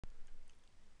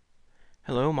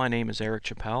Hello, my name is Eric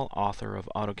Chappell, author of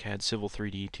AutoCAD Civil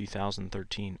 3D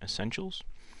 2013 Essentials,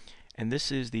 and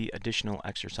this is the additional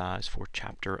exercise for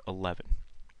Chapter 11.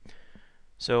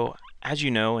 So, as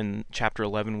you know, in Chapter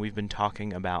 11 we've been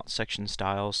talking about section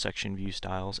styles, section view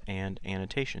styles, and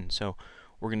annotation. So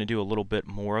we're going to do a little bit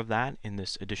more of that in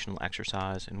this additional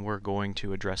exercise, and we're going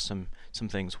to address some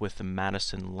things with the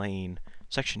Madison Lane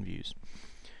section views.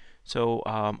 So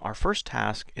our first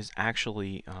task is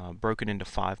actually broken into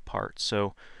 5 parts.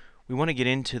 So we want to get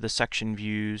into the section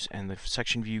views and the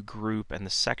section view group and the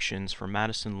sections for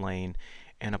Madison Lane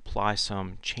and apply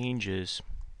some changes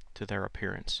to their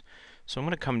appearance. So I'm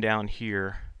going to come down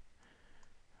here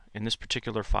in this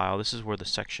particular file. This is where the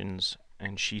sections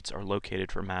and sheets are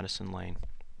located for Madison Lane.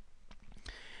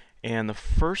 And the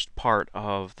first part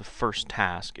of the first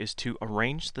task is to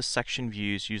arrange the section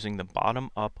views using the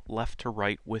bottom-up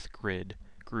left-to-right with grid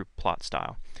group plot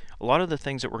style. A lot of the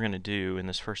things that we're going to do in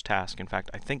this first task, in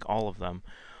fact I think all of them,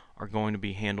 are going to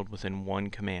be handled within one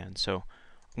command. So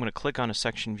I'm going to click on a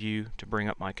section view to bring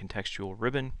up my contextual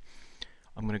ribbon.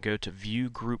 I'm going to go to View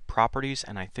Group Properties,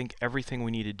 and I think everything we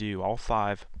need to do, all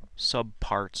 5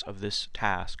 subparts of this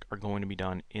task, are going to be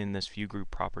done in this View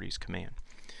Group Properties command.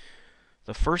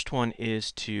 The first one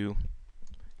is to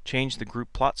change the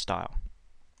group plot style,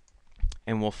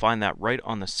 and we'll find that right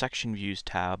on the Section Views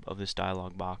tab of this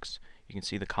dialog box. You can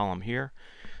see the column here.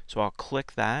 So I'll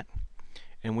click that,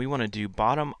 and we want to do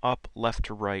bottom up left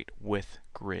to right with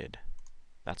grid.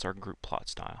 That's our group plot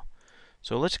style.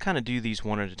 So let's kind of do these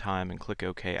one at a time and click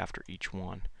OK after each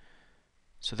one.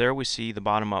 So there we see the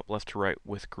bottom up left to right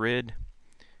with grid.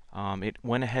 It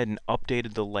went ahead and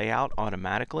updated the layout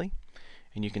automatically,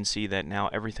 and you can see that now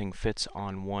everything fits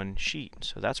on one sheet.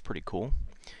 So that's pretty cool.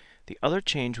 The other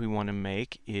change we want to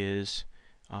make is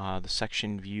the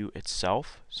section view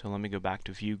itself. So let me go back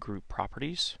to View Group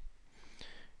Properties,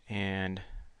 and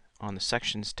on the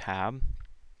Sections tab,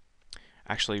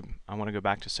 actually I want to go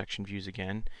back to Section Views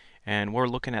again, and we're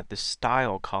looking at the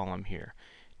Style column here.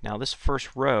 Now this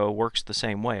first row works the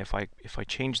same way. If I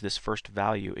change this first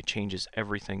value, it changes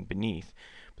everything beneath.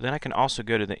 But then I can also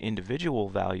go to the individual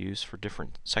values for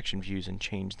different section views and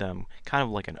change them, kind of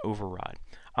like an override.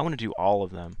 I want to do all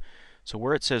of them. So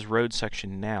where it says road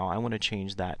section now, I want to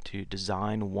change that to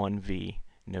design 1V,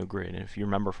 no grid. And if you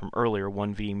remember from earlier,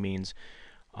 1V means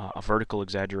a vertical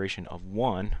exaggeration of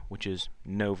 1, which is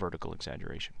no vertical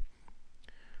exaggeration.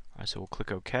 Alright, so we'll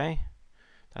click OK.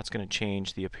 That's going to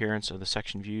change the appearance of the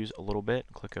section views a little bit.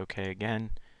 Click OK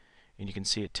again, and you can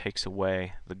see it takes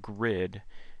away the grid,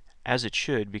 as it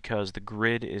should, because the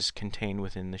grid is contained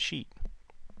within the sheet.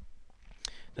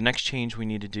 The next change we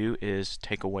need to do is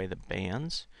take away the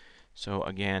bands. So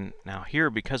again, now here,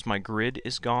 because my grid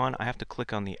is gone, I have to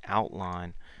click on the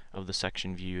outline of the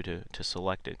section view to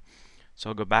select it. So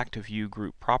I'll go back to View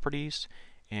Group Properties,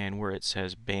 and where it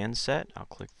says Band Set, I'll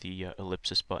click the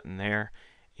ellipsis button there.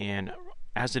 And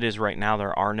as it is right now,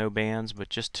 there are no bands, but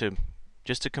just to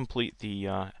complete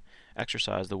the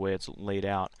exercise the way it's laid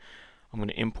out, I'm going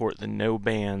to import the no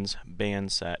bands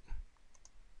band set.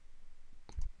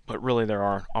 But really there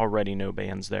are already no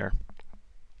bands there.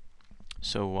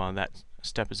 So that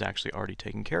step is actually already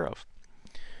taken care of.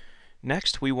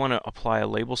 Next, we want to apply a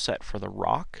label set for the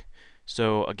rock.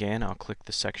 So again, I'll click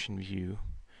the section view,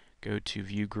 go to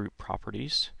View Group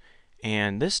Properties,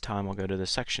 and this time I'll go to the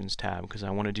Sections tab because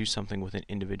I want to do something with an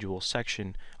individual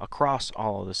section across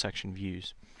all of the section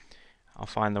views. I'll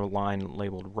find the line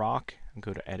labeled rock and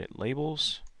go to Edit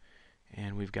Labels,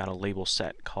 and we've got a label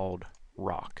set called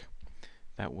rock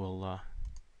that will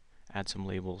add some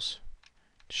labels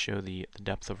to show the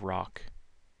depth of rock,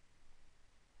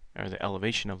 or the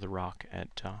elevation of the rock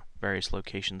at various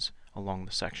locations along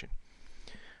the section.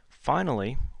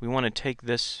 Finally, we want to take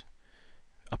this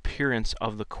appearance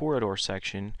of the corridor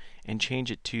section and change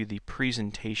it to the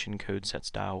presentation code set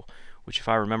style, which, if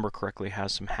I remember correctly,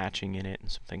 has some hatching in it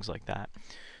and some things like that.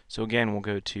 So again, we'll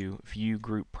go to View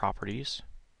Group Properties,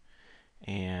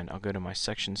 and I'll go to my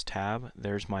Sections tab.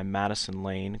 There's my Madison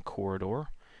Lane corridor,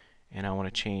 and I want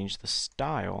to change the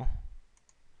style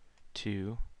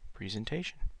to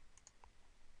presentation.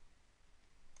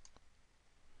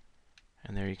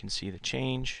 And there you can see the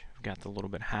change. We've got the little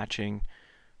bit hatching.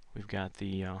 We've got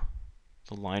the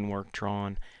line work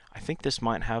drawn. I think this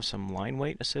might have some line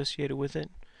weight associated with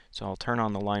it. So I'll turn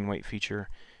on the line weight feature,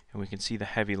 and we can see the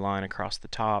heavy line across the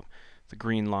top, the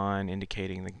green line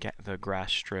indicating the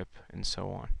grass strip, and so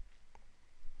on.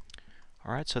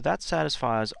 Alright, so that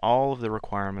satisfies all of the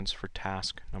requirements for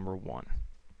task number 1.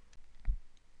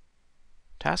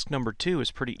 Task number 2 is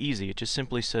pretty easy. It just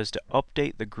simply says to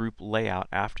update the group layout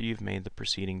after you've made the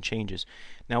preceding changes.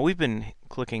 Now we've been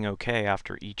clicking OK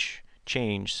after each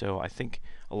change, so I think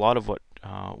a lot of what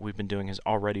we've been doing has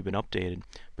already been updated.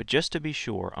 But just to be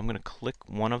sure, I'm going to click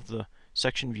one of the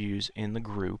section views in the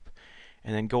group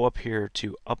and then go up here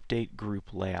to update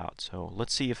group layout. So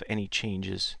let's see if any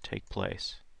changes take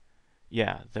place.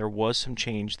 Yeah, there was some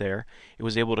change there. It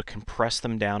was able to compress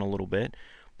them down a little bit,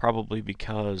 probably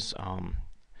because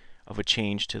of a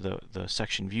change to the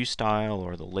section view style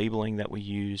or the labeling that we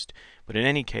used. But in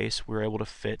any case, we're able to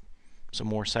fit some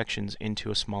more sections into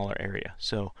a smaller area.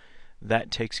 So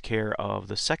that takes care of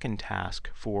the second task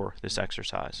for this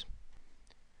exercise.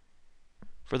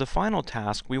 For the final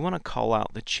task, we want to call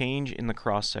out the change in the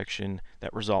cross-section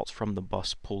that results from the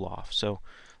bus pull-off. So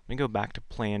let me go back to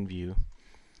plan view.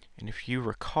 And if you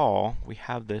recall, we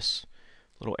have this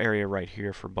little area right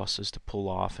here for buses to pull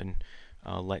off and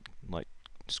let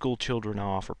school children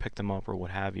off or pick them up or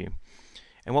what have you.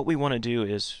 And what we want to do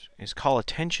is call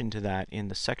attention to that in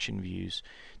the section views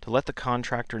to let the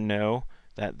contractor know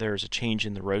that there's a change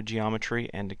in the road geometry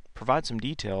and to provide some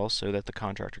details so that the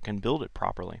contractor can build it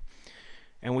properly.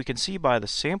 And we can see by the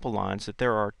sample lines that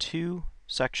there are two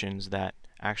sections that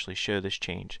actually show this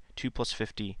change, 2 plus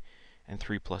 50 and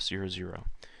 3 plus 00.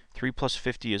 3 plus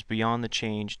 50 is beyond the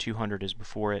change, 200 is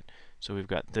before it, so we've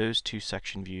got those two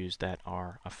section views that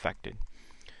are affected.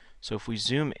 So if we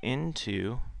zoom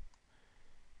into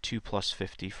 2 plus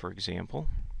 50, for example,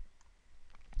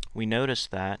 we notice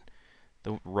that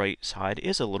the right side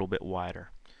is a little bit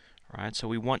wider. Right? So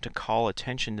we want to call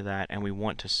attention to that, and we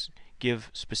want to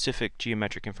give specific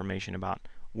geometric information about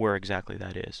where exactly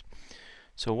that is.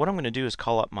 So what I'm going to do is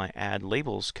call up my add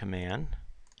labels command,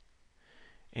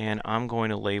 and I'm going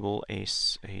to label a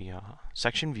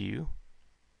section view,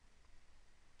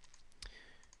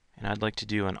 and I'd like to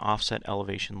do an offset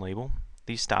elevation label.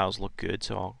 These styles look good,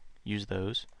 so I'll use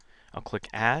those. I'll click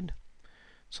add,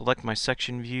 select my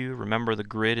section view. Remember, the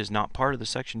grid is not part of the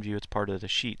section view, it's part of the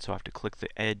sheet, so I have to click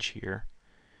the edge here.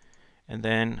 And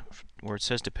then where it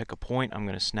says to pick a point, I'm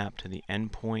going to snap to the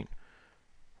end point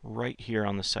right here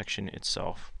on the section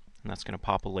itself, and that's going to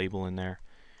pop a label in there.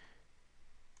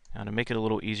 Now to make it a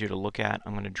little easier to look at,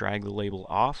 I'm going to drag the label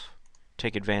off,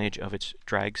 take advantage of its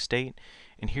drag state,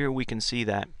 and here we can see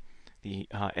that the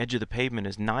edge of the pavement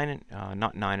is not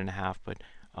 9.5, but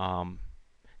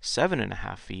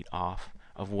 7.5 feet off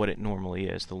of what it normally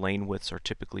is. The lane widths are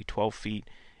typically 12 feet.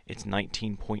 It's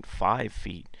 19.5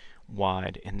 feet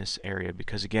wide in this area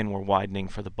because, again, we're widening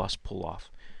for the bus pull-off.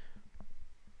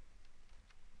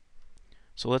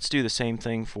 So let's do the same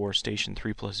thing for station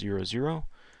 3 plus 00.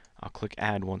 I'll click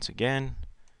add once again,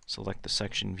 select the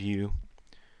section view,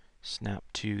 snap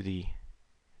to the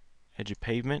edge of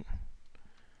pavement,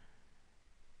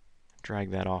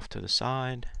 drag that off to the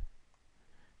side,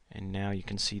 and now you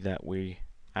can see that we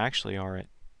actually are at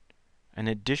an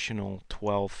additional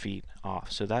 12 feet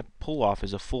off. So that pull-off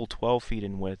is a full 12 feet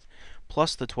in width,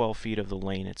 plus the 12 feet of the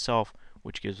lane itself,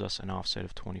 which gives us an offset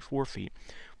of 24 feet.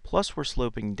 Plus we're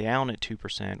sloping down at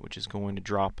 2%, which is going to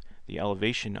drop the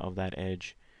elevation of that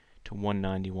edge to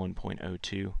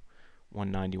 191.02,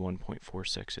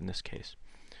 191.46 in this case.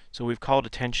 So we've called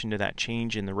attention to that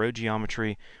change in the road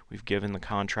geometry. We've given the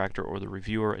contractor or the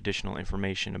reviewer additional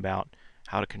information about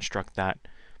how to construct that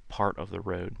part of the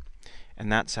road.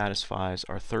 And that satisfies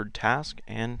our third task,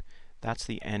 and that's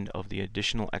the end of the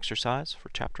additional exercise for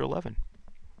Chapter 11.